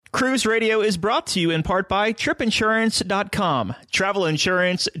Cruise Radio is brought to you in part by tripinsurance.com. Travel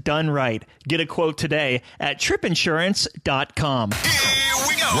insurance done right. Get a quote today at tripinsurance.com. Here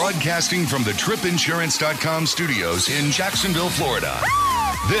we go. Broadcasting from the tripinsurance.com studios in Jacksonville, Florida.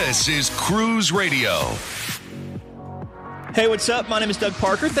 This is Cruise Radio. Hey, what's up? My name is Doug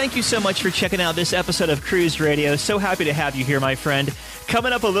Parker. Thank you so much for checking out this episode of Cruise Radio. So happy to have you here, my friend.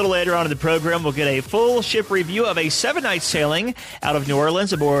 Coming up a little later on in the program, we'll get a full ship review of a 7-night sailing out of New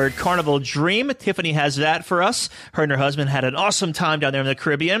Orleans aboard Carnival Dream. Tiffany has that for us. Her and her husband had an awesome time down there in the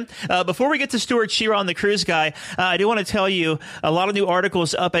Caribbean. Before we get to Stuart Chiron, the cruise guy, I do want to tell you a lot of new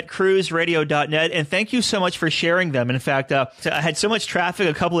articles up at cruiseradio.net, and thank you so much for sharing them. In fact, I had so much traffic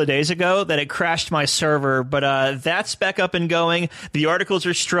a couple of days ago that it crashed my server, but that's back up and going. The articles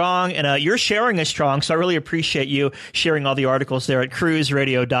are strong, and your sharing is strong, so I really appreciate you sharing all the articles there at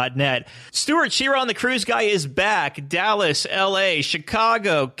cruiseradio.net. Stuart Chiron, the cruise guy, is back. Dallas, L.A.,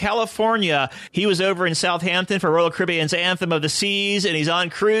 Chicago, California. He was over in Southampton for Royal Caribbean's Anthem of the Seas, and he's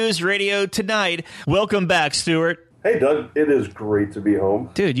on Cruise Radio tonight. Welcome back, Stuart. Hey, Doug. It is great to be home.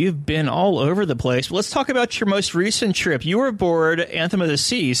 Dude, you've been all over the place. Let's talk about your most recent trip. You were aboard Anthem of the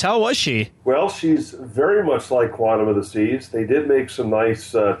Seas. How was she? Well, she's very much like Quantum of the Seas. They did make some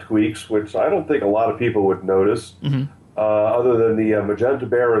nice tweaks, which I don't think a lot of people would notice. Mm-hmm. Other than the magenta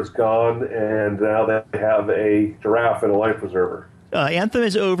bear is gone, and now they have a giraffe and a life preserver. Anthem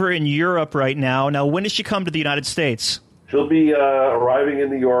is over in Europe right now. Now, when does she come to the United States? She'll be arriving in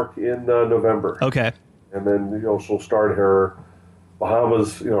New York in November. Okay. And then she'll start her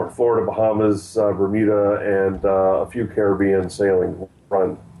Bahamas, her Florida, Bahamas, Bermuda, and a few Caribbean sailing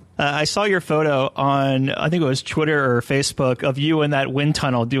run. I saw your photo on, I think it was Twitter or Facebook, of you in that wind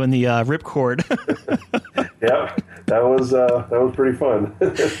tunnel doing the ripcord. Yep, that was pretty fun.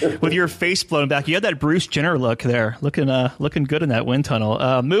 With your face blown back, you had that Bruce Jenner look there, looking good in that wind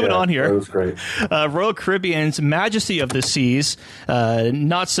tunnel. Moving on here, that was great. Royal Caribbean's Majesty of the Seas,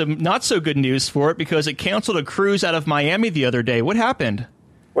 not so good news for it because it canceled a cruise out of Miami the other day. What happened?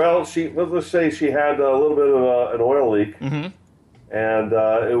 Well, let's say she had a little bit of an oil leak. Mm-hmm. And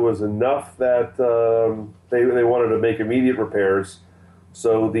it was enough that they wanted to make immediate repairs.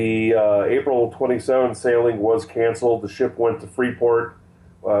 So the April 27th sailing was canceled. The ship went to Freeport,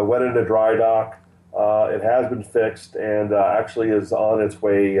 went into dry dock. It has been fixed and actually is on its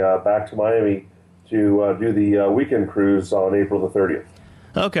way back to Miami to do the weekend cruise on April the 30th.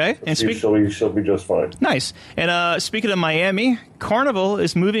 Okay. And she'll be just fine. Nice. And speaking of Miami, Carnival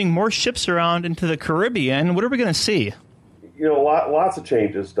is moving more ships around into the Caribbean. What are we going to see? Lots of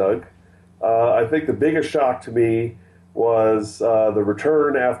changes, Doug. I think the biggest shock to me was the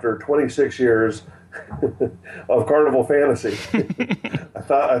return after 26 years of Carnival Fantasy.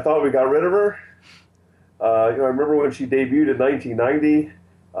 I thought we got rid of her. I remember when she debuted in 1990.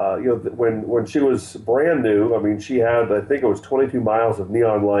 When she was brand new. I mean, she had, I think it was 22 miles of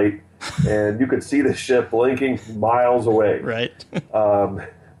neon light, and you could see the ship blinking miles away. Right.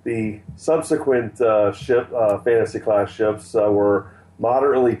 The subsequent fantasy class ships were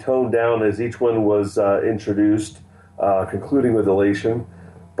moderately toned down as each one was introduced, concluding with Elation.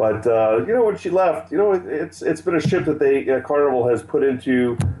 But when she left, it's been a ship that Carnival has put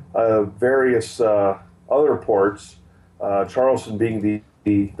into various other ports, Charleston being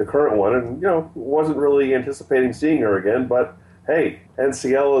the current one, and wasn't really anticipating seeing her again, but. Hey,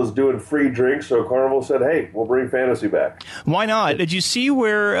 NCL is doing free drinks, so Carnival said, hey, we'll bring fantasy back. Why not? Did you see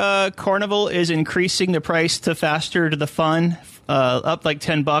where Carnival is increasing the price to Faster to the Fun, up like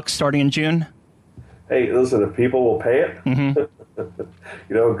 $10 starting in June? Hey, listen, if people will pay it,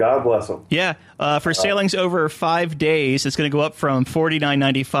 mm-hmm. God bless them. Yeah, for sailings over 5 days, it's going to go up from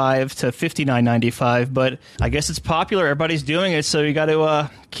 $49.95 to $59.95, but I guess it's popular. Everybody's doing it, so you got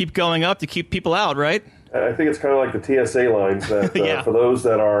to keep going up to keep people out, right? I think it's kind of like the TSA lines that yeah. For those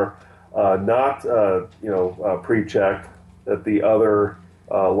that are not, pre-checked, that the other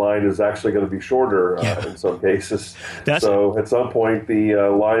line is actually going to be shorter in some cases. So at some point, the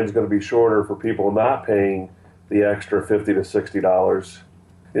line is going to be shorter for people not paying the extra $50 to $60.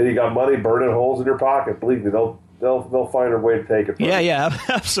 And you got money burning holes in your pocket. Believe me, they'll find a way to take it. Yeah,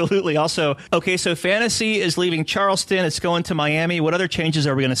 absolutely. Also, okay, so Fantasy is leaving Charleston. It's going to Miami. What other changes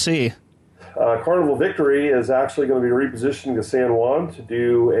are we going to see? Carnival Victory is actually going to be repositioning to San Juan to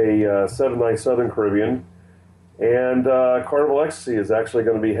do a 7-night Southern Caribbean. And Carnival Ecstasy is actually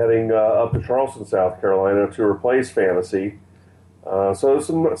going to be heading up to Charleston, South Carolina to replace Fantasy. So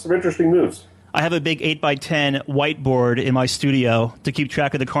some interesting moves. I have a big 8x10 whiteboard in my studio to keep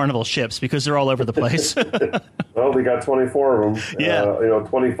track of the Carnival ships because they're all over the place. Well, we got 24 of them. Yeah.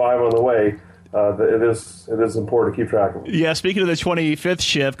 25 on the way. it is important to keep track of them. Yeah, speaking of the 25th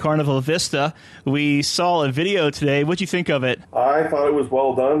ship, Carnival Vista, we saw a video today. What'd you think of it? I thought it was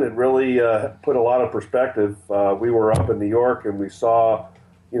well done. It really put a lot of perspective. We were up in New York and we saw,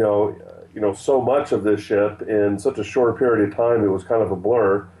 so much of this ship in such a short period of time. It was kind of a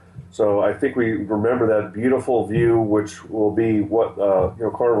blur. So I think we remember that beautiful view, which will be what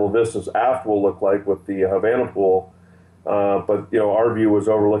Carnival Vista's aft will look like with the Havana pool. But our view was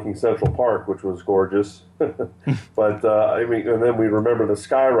overlooking Central Park, which was gorgeous. But and then we remember the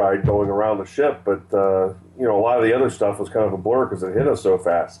sky ride going around the ship. But a lot of the other stuff was kind of a blur because it hit us so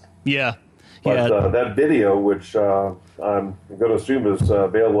fast. Yeah. But that video, which I'm going to assume is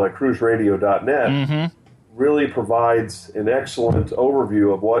available at cruiseradio.net, really provides an excellent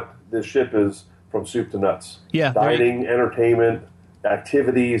overview of what this ship is from soup to nuts. Yeah, dining, entertainment,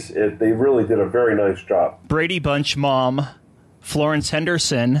 activities. They really did a very nice job. Brady Bunch mom, Florence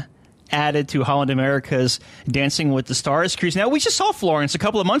Henderson, added to Holland America's Dancing with the Stars cruise. Now, we just saw Florence a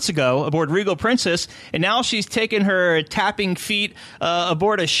couple of months ago aboard Regal Princess, and now she's taking her tapping feet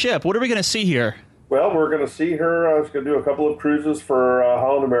aboard a ship. What are we going to see here? Well, we're going to see her. She's going to do a couple of cruises for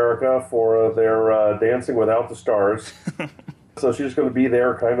Holland America for their Dancing Without the Stars. So she's going to be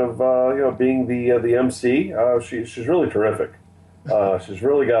there kind of, being the MC. She's really terrific. She's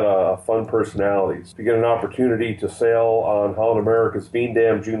really got a fun personality. If you get an opportunity to sail on Holland America's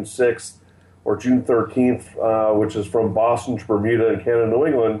Veendam June 6th or June 13th, which is from Boston to Bermuda and Canada, New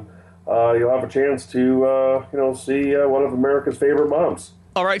England, you'll have a chance to, see one of America's favorite moms.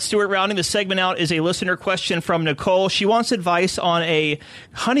 All right, Stuart, rounding the segment out is a listener question from Nicole. She wants advice on a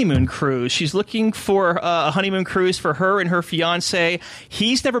honeymoon cruise. She's looking for a honeymoon cruise for her and her fiancé.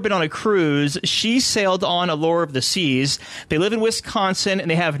 He's never been on a cruise. She sailed on Allure of the Seas. They live in Wisconsin, and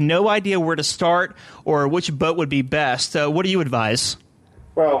they have no idea where to start or which boat would be best. What do you advise?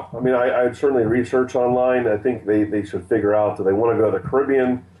 Well, I'd certainly research online. I think they should figure out, do they want to go to the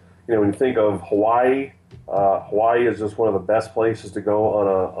Caribbean? When you think of Hawaii, Hawaii is just one of the best places to go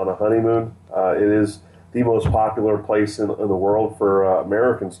on a honeymoon. It is the most popular place in the world for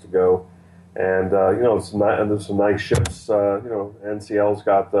Americans to go, and there's some nice ships. NCL's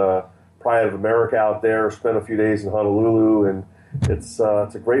got the Pride of America out there. Spent a few days in Honolulu, and it's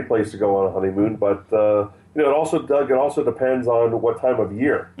a great place to go on a honeymoon. But it also depends on what time of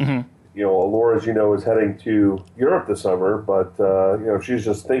year. Mm-hmm. Allure, as you know, is heading to Europe this summer, but, if she's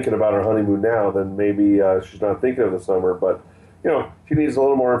just thinking about her honeymoon now, then maybe she's not thinking of the summer. But, if she needs a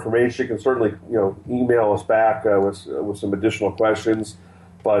little more information, she can certainly, email us back with some additional questions.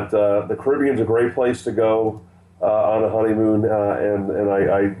 But the Caribbean's a great place to go on a honeymoon, and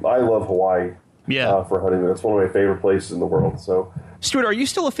I love Hawaii. Yeah. For honeymoon. It's one of my favorite places in the world. So, Stuart, are you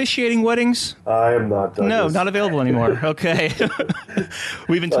still officiating weddings? I am not. No, not available anymore. Okay.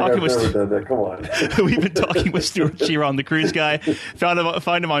 We've been talking with. Never done that. Come on. We've been talking with Stuart Chiron, the Cruise Guy.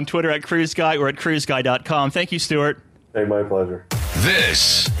 Find him on Twitter at Cruise Guy or at cruiseguy.com. Thank you, Stuart. Hey, my pleasure.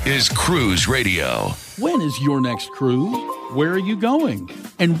 This is Cruise Radio. When is your next cruise? Where are you going?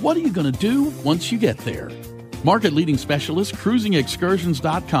 And what are you going to do once you get there? Market-leading specialist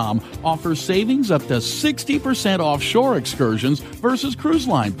CruisingExcursions.com offers savings up to 60% offshore excursions versus cruise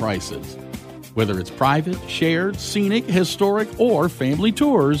line prices. Whether it's private, shared, scenic, historic, or family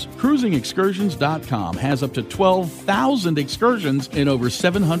tours, CruisingExcursions.com has up to 12,000 excursions in over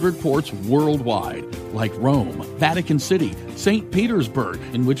 700 ports worldwide, like Rome, Vatican City, St. Petersburg,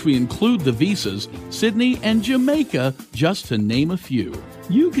 in which we include the visas, Sydney, and Jamaica, just to name a few.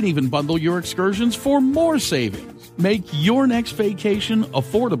 You can even bundle your excursions for more savings. Make your next vacation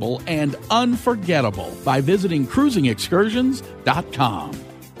affordable and unforgettable by visiting CruisingExcursions.com.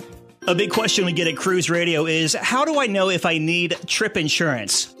 A big question we get at Cruise Radio is, how do I know if I need trip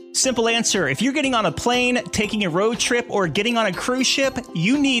insurance? Simple answer. If you're getting on a plane, taking a road trip, or getting on a cruise ship,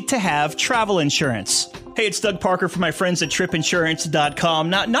 you need to have travel insurance. Hey, it's Doug Parker from my friends at tripinsurance.com.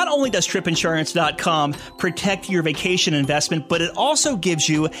 Not only does tripinsurance.com protect your vacation investment, but it also gives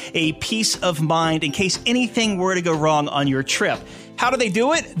you a peace of mind in case anything were to go wrong on your trip. How do they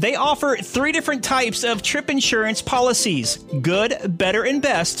do it? They offer 3 different types of trip insurance policies. Good, better, and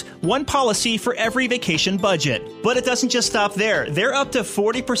best. One policy for every vacation budget. But it doesn't just stop there. They're up to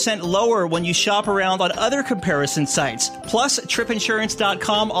 40% lower when you shop around on other comparison sites. Plus,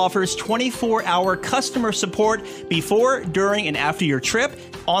 tripinsurance.com offers 24-hour customer support before, during, and after your trip,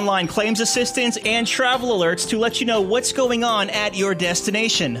 online claims assistance, and travel alerts to let you know what's going on at your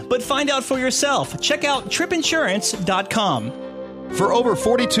destination. But find out for yourself. Check out tripinsurance.com. For over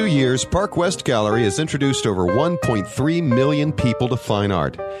 42 years, Park West Gallery has introduced over 1.3 million people to fine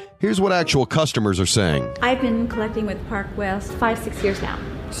art. Here's what actual customers are saying. I've been collecting with Park West 5-6 years now.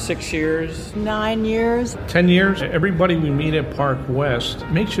 6 years. 9 years. 10 years. Everybody we meet at Park West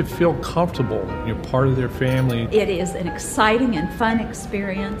makes you feel comfortable. You're part of their family. It is an exciting and fun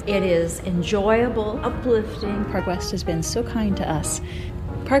experience. It is enjoyable, uplifting. Park West has been so kind to us.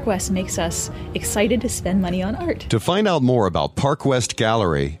 Park West makes us excited to spend money on art. To find out more about Park West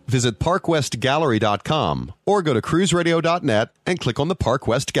Gallery, visit parkwestgallery.com or go to cruiseradio.net and click on the Park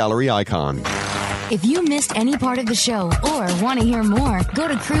West Gallery icon. If you missed any part of the show or want to hear more, go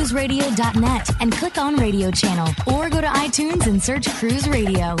to cruiseradio.net and click on Radio Channel or go to iTunes and search Cruise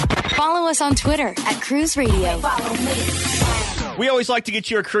Radio. Follow us on Twitter at Cruise Radio. We always like to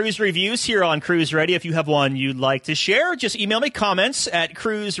get your cruise reviews here on Cruise Radio. If you have one you'd like to share, just email me comments at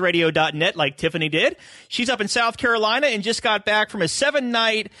cruiseradio.net like Tiffany did. She's up in South Carolina and just got back from a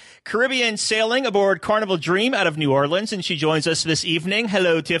 7-night Caribbean sailing aboard Carnival Dream out of New Orleans, and she joins us this evening.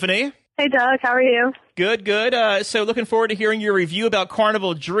 Hello, Tiffany. Hey, Doug. How are you? Good, good. So looking forward to hearing your review about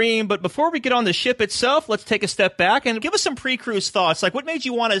Carnival Dream. But before we get on the ship itself, let's take a step back and give us some pre-cruise thoughts. Like, what made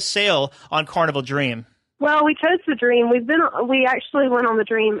you want to sail on Carnival Dream? Well, we chose the Dream. We actually went on the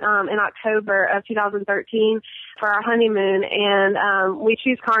Dream in October of 2013 for our honeymoon, and we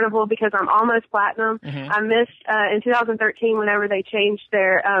choose Carnival because I'm almost platinum. Mm-hmm. I missed in 2013 whenever they changed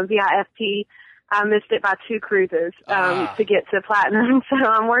their VIFP. I missed it by 2 cruises to get to platinum, so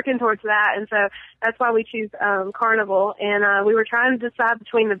I'm working towards that, and so that's why we choose Carnival. And we were trying to decide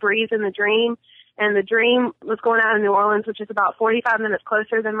between the Breeze and the Dream, and the Dream was going out of New Orleans, which is about 45 minutes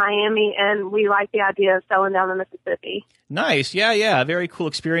closer than Miami, and we liked the idea of sailing down the Mississippi. Nice. Yeah. Very cool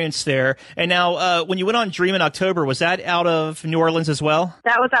experience there. And now, when you went on Dream in October, was that out of New Orleans as well?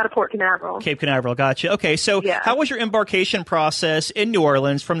 That was out of Port Canaveral. Cape Canaveral. Gotcha. Okay. So How was your embarkation process in New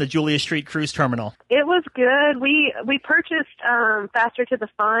Orleans from the Julia Street Cruise Terminal? It was good. We purchased Faster to the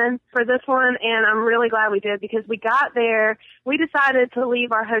Fun for this one, and I'm really glad we did because we got there. We decided to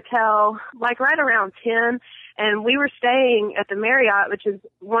leave our hotel like right around 10. And we were staying at the Marriott, which is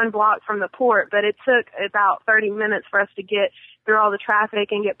 1 block from the port, but it took about 30 minutes for us to get through all the traffic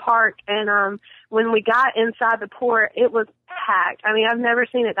and get parked. And when we got inside the port, it was packed. I mean, I've never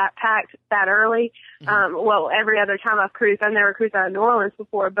seen it that packed that early. Mm-hmm. Well, every other time I've cruised, I've never cruised out of New Orleans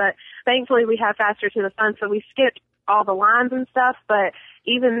before, but thankfully we have Faster to the Fun, so we skipped all the lines and stuff, but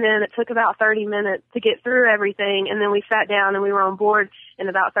even then it took about 30 minutes to get through everything, and then we sat down and we were on board in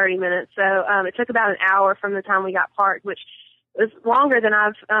about 30 minutes. So it took about an hour from the time we got parked, which was longer than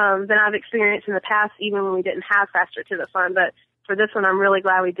I've experienced in the past, even when we didn't have Faster to the Fun. But for this one, I'm really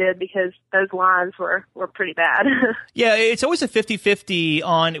glad we did because those lines were pretty bad. Yeah, it's always a 50-50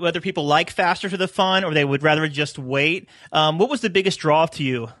 on whether people like Faster to the Fun or they would rather just wait. What was the biggest draw to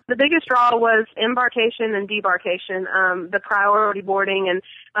you? The biggest draw was embarkation and debarkation, the priority boarding,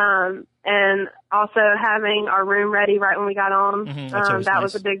 and also having our room ready right when we got on. Mm-hmm, that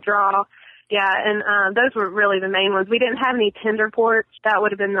was a big draw. Yeah, and those were really the main ones. We didn't have any tender ports. That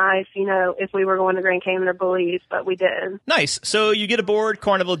would have been nice, if we were going to Grand Cayman or Belize, but we didn't. Nice. So you get aboard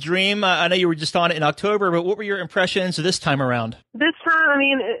Carnival Dream. I know you were just on it in October, but what were your impressions this time around? This time, I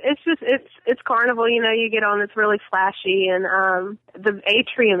mean, it's Carnival. You get on, it's really flashy, and the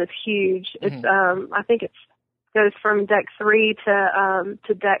atrium is huge. Mm-hmm. It's I think it goes from deck 3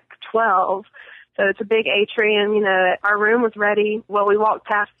 to deck 12. So it's a big atrium. Our room was ready. Well, we walked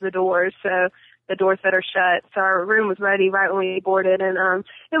past the doors, so the doors that are shut. So our room was ready right when we boarded, and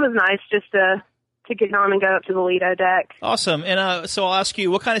it was nice just to get on and go up to the Lido deck. Awesome. And so I'll ask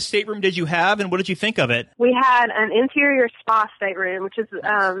you, what kind of stateroom did you have, and what did you think of it? We had an interior spa stateroom, which is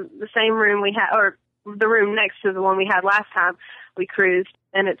the same room we had, or the room next to the one we had last time we cruised,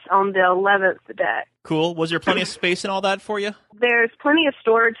 and it's on the 11th deck. Cool. Was there plenty of space and all that for you? There's plenty of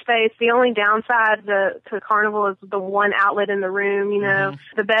storage space. The only downside to Carnival is the one outlet in the room. Mm-hmm.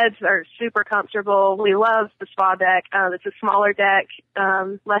 The beds are super comfortable. We love the spa deck. It's a smaller deck,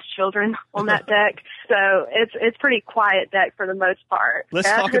 less children on that deck. So it's pretty quiet deck for the most part. Let's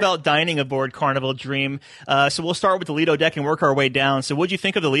talk about dining aboard Carnival Dream. So we'll start with the Lido deck and work our way down. So what did you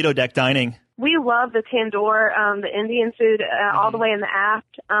think of the Lido deck dining? We love the tandoor, the Indian food, all the way in the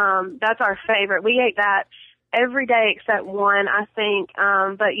aft. That's our favorite. We ate that every day except one, I think.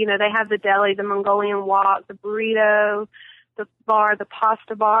 But, they have the deli, the Mongolian wok, the burrito, the bar, the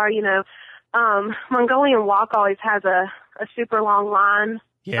pasta bar. Mongolian wok always has a super long line.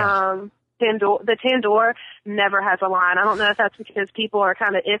 Yeah. The tandoor never has a line. I don't know if that's because people are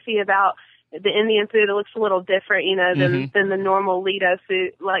kind of iffy about the Indian food. It looks a little different, than the normal Lido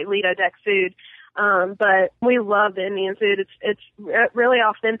food, like Lido deck food. But we love the Indian food. It's really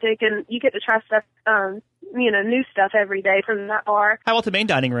authentic, and you get to try stuff, new stuff every day from that bar. How about the main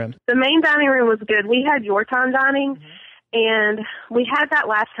dining room? The main dining room was good. We had your time dining, And we had that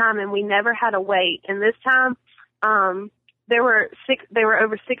last time, and we never had a wait. And this time, there were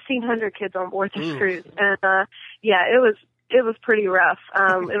over 1,600 kids on board this cruise, and it was pretty rough.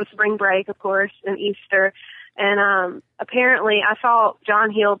 It was spring break, of course, and Easter, and apparently I saw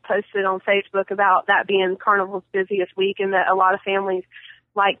John Heald posted on Facebook about that being Carnival's busiest week, and that a lot of families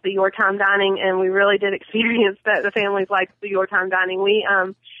like the Your Time dining, and we really did experience that the families liked the Your Time dining.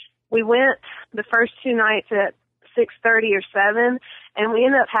 We went the first 2 nights at 6:30 or 7, and we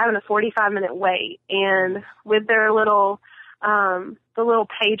ended up having a 45-minute wait. And with their little, the little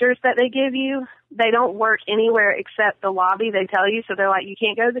pagers that they give you, they don't work anywhere except the lobby. They tell you, so they're like, you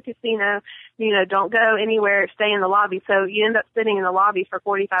can't go to the casino, don't go anywhere, stay in the lobby. So you end up sitting in the lobby for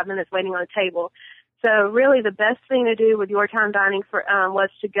 45 minutes waiting on a table. So really, the best thing to do with Your Time dining was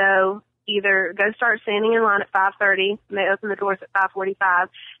to either go start standing in line at 5:30, and they open the doors at 5:45,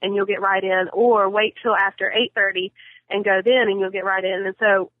 and you'll get right in, or wait till after 8:30 and go then, and you'll get right in. And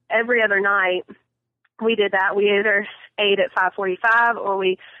so every other night we did that. We either ate at 5:45 or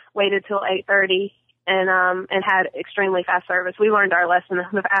we waited till 8:30 and had extremely fast service. We learned our lesson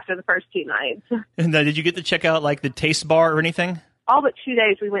after the first 2 nights. And did you get to check out like the taste bar or anything? All but 2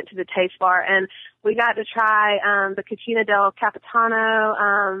 days we went to the taste bar, and we got to try the Cucina del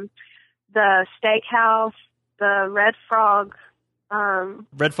Capitano, the steakhouse, the Red Frog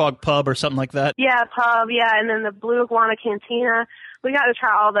Pub or something like that. Yeah, pub, yeah, and then the Blue Iguana Cantina. We got to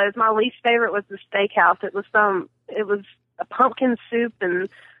try all those. My least favorite was the steakhouse. It was a pumpkin soup and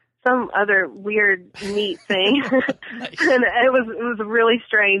some other weird meat thing. Nice. And it was really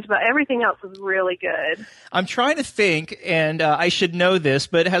strange, but everything else was really good. I'm trying to think, and I should know this,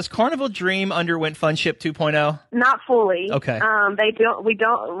 but has Carnival Dream underwent Funship 2.0? Not fully. Okay.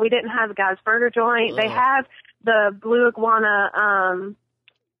 We didn't have the Guy's Burger joint. They have the Blue Iguana,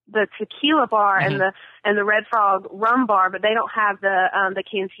 the tequila bar and the Red Frog rum bar, but they don't have the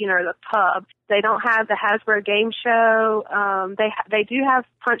cantina or the pub. They don't have the Hasbro game show. They do have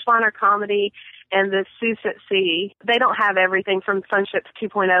Punchliner Comedy and the Seuss at Sea. They don't have everything from Funship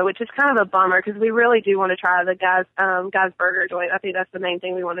 2.0, which is kind of a bummer because we really do want to try the Guy's Burger joint. I think that's the main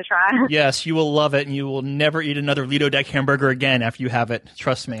thing we want to try. Yes, you will love it, and you will never eat another Lido Deck hamburger again after you have it.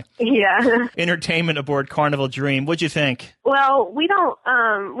 Trust me. Yeah. Entertainment aboard Carnival Dream. What'd you think? Well, we don't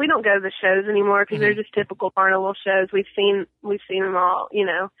go to the shows anymore because they're just typical Carnival shows. We've seen them all.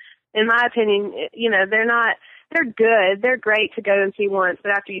 In my opinion, they're good. They're great to go and see once,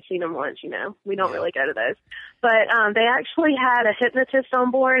 but after you've seen them once, we don't really go to those. But they actually had a hypnotist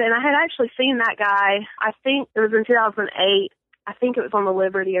on board, and I had actually seen that guy. I think it was in 2008. I think it was on the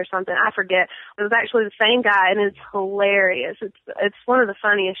Liberty or something. I forget. It was actually the same guy, and it's hilarious. It's one of the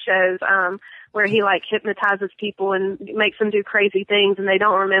funniest shows where he hypnotizes people and makes them do crazy things, and they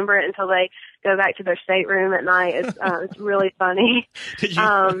don't remember it until they go back to their stateroom at night. It's really funny. Did you?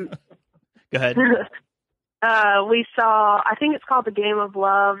 Go ahead. We saw, I think it's called The Game of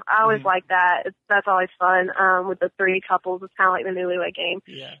Love. I always like that. That's always fun with the 3 couples. It's kind of like the Newlywed Game.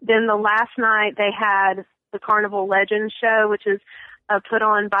 Yeah. Then the last night they had the Carnival Legends show, which is put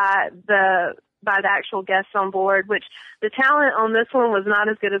on by the actual guests on board, which the talent on this one was not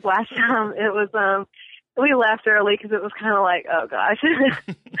as good as last time. It was, we left early because it was kind of like, oh gosh.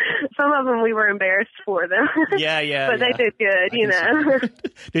 Some of them we were embarrassed for them. Yeah. But they did good,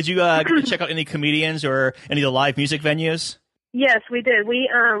 Did you get to check out any comedians or any of the live music venues? Yes, we did. We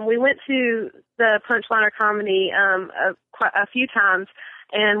went to the Punchliner Comedy a few times,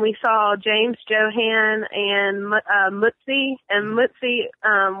 and we saw James Johan and Mutzi, and Mutzi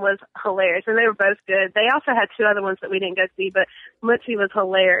was hilarious, and they were both good. They also had 2 other ones that we didn't go see, but Mutzi was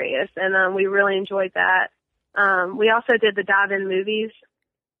hilarious, and we really enjoyed that. We also did the dive-in movies,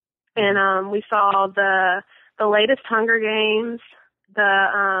 and we saw the latest Hunger Games,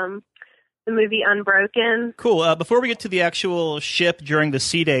 the movie Unbroken. Cool. Before we get to the actual ship during the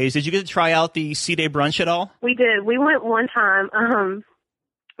sea days, did you get to try out the sea day brunch at all? We did. We went one time.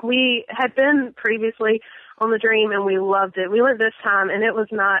 We had been previously on the Dream, and we loved it. We went this time, and it was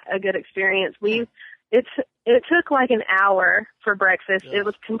not a good experience. It took like an hour for breakfast. Yeah. It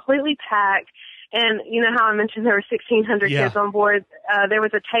was completely packed. And you know how I mentioned there were 1,600 kids on board? There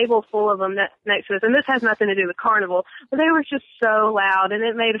was a table full of them next to us. And this has nothing to do with Carnival, but they were just so loud, and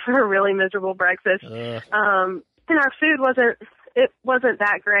it made for a really miserable breakfast. And our food wasn't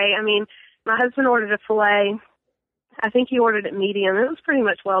that great. I mean, my husband ordered a filet. I think he ordered it medium. It was pretty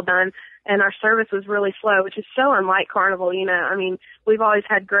much well done, and our service was really slow, which is so unlike Carnival. I mean, we've always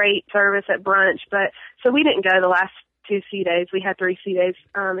had great service at brunch, but so we didn't go the last 2 sea days. We had 3 sea days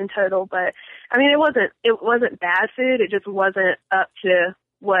in total, but I mean, it wasn't bad food. It just wasn't up to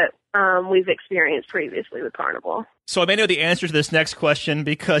what we've experienced previously with Carnival. So I may know the answer to this next question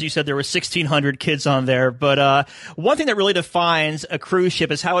because you said there were 1,600 kids on there. But one thing that really defines a cruise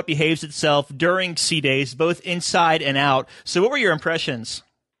ship is how it behaves itself during sea days, both inside and out. So what were your impressions?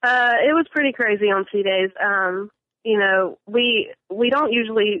 It was pretty crazy on sea days. We don't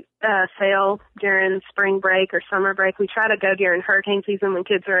usually sail during spring break or summer break. We try to go during hurricane season when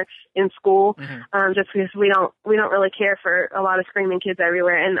kids are in school, just because we don't really care for a lot of screaming kids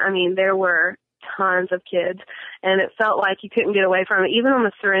everywhere. And I mean, there were tons of kids, and it felt like you couldn't get away from it. Even on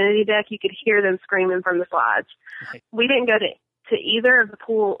the Serenity deck, you could hear them screaming from the slides. Right. We didn't go to either of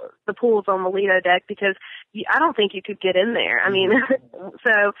the pools on the Lido deck because I don't think you could get in there. I mean,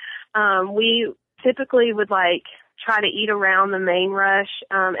 so we typically would try to eat around the main rush,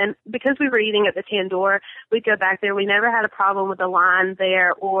 and because we were eating at the Tandoor, we'd go back there. We never had a problem with the line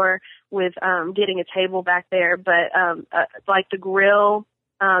there or with getting a table back there, but the grill,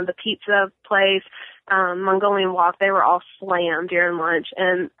 the pizza place, Mongolian Walk, they were all slammed during lunch.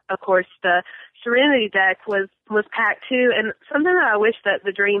 And of course the Serenity deck was packed too. And something that I wish that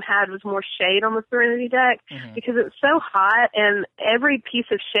the Dream had was more shade on the Serenity deck, because it was so hot, and every piece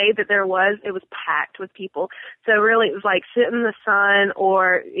of shade that there was, it was packed with people. So really it was like sit in the sun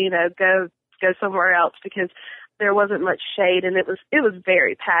or, go somewhere else, because there wasn't much shade, and it was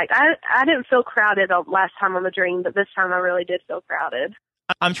very packed. I didn't feel crowded last time on the Dream, but this time I really did feel crowded.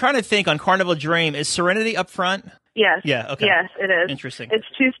 I'm trying to think on Carnival Dream, is Serenity up front? Yes. Yeah, okay. Yes, it is. Interesting. It's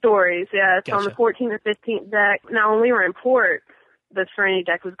 2 stories, yeah. It's on the 14th or 15th deck. Now, when we were in port, the Serenity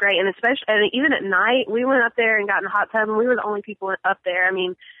deck was great, and even at night, we went up there and got in a hot tub, and we were the only people up there. I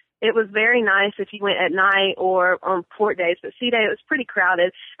mean, it was very nice if you went at night or on port days, but sea day, it was pretty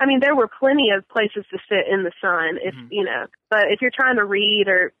crowded. I mean, there were plenty of places to sit in the sun, but if you're trying to read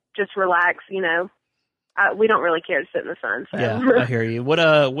or just relax, we don't really care to sit in the sun. So. Yeah, I hear you.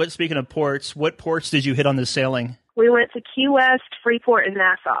 What? Speaking of ports, what ports did you hit on this sailing? We went to Key West, Freeport, and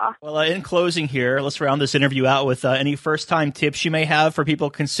Nassau. Well, in closing here, let's round this interview out with any first-time tips you may have for people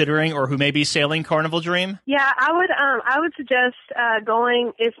considering or who may be sailing Carnival Dream. Yeah, I would suggest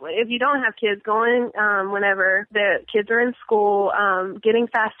going, if you don't have kids, going whenever the kids are in school. Getting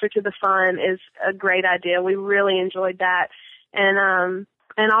faster to the fun is a great idea. We really enjoyed that. And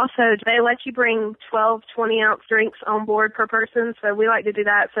also, they let you bring 12 20-ounce drinks on board per person, so we like to do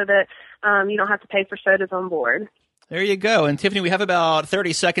that so that you don't have to pay for sodas on board. There you go. And Tiffany, we have about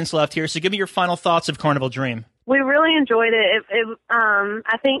 30 seconds left here, so give me your final thoughts of Carnival Dream. We really enjoyed it.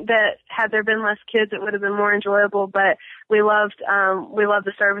 I think that had there been less kids, it would have been more enjoyable, but we loved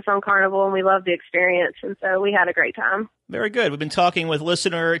the service on Carnival, and we loved the experience, and so we had a great time. Very good. We've been talking with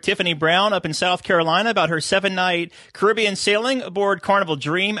listener Tiffany Brown up in South Carolina about her 7-night Caribbean sailing aboard Carnival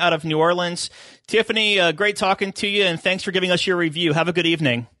Dream out of New Orleans. Tiffany, great talking to you, and thanks for giving us your review. Have a good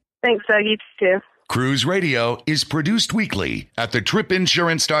evening. Thanks, Doug. You too. Cruise Radio is produced weekly at the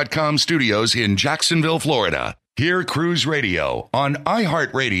TripInsurance.com studios in Jacksonville, Florida. Hear Cruise Radio on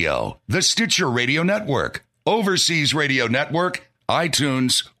iHeartRadio, the Stitcher Radio Network, Overseas Radio Network,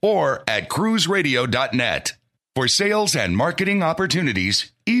 iTunes, or at cruiseradio.net. For sales and marketing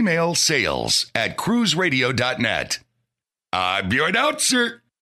opportunities, email sales@cruiseradio.net. I'm your announcer,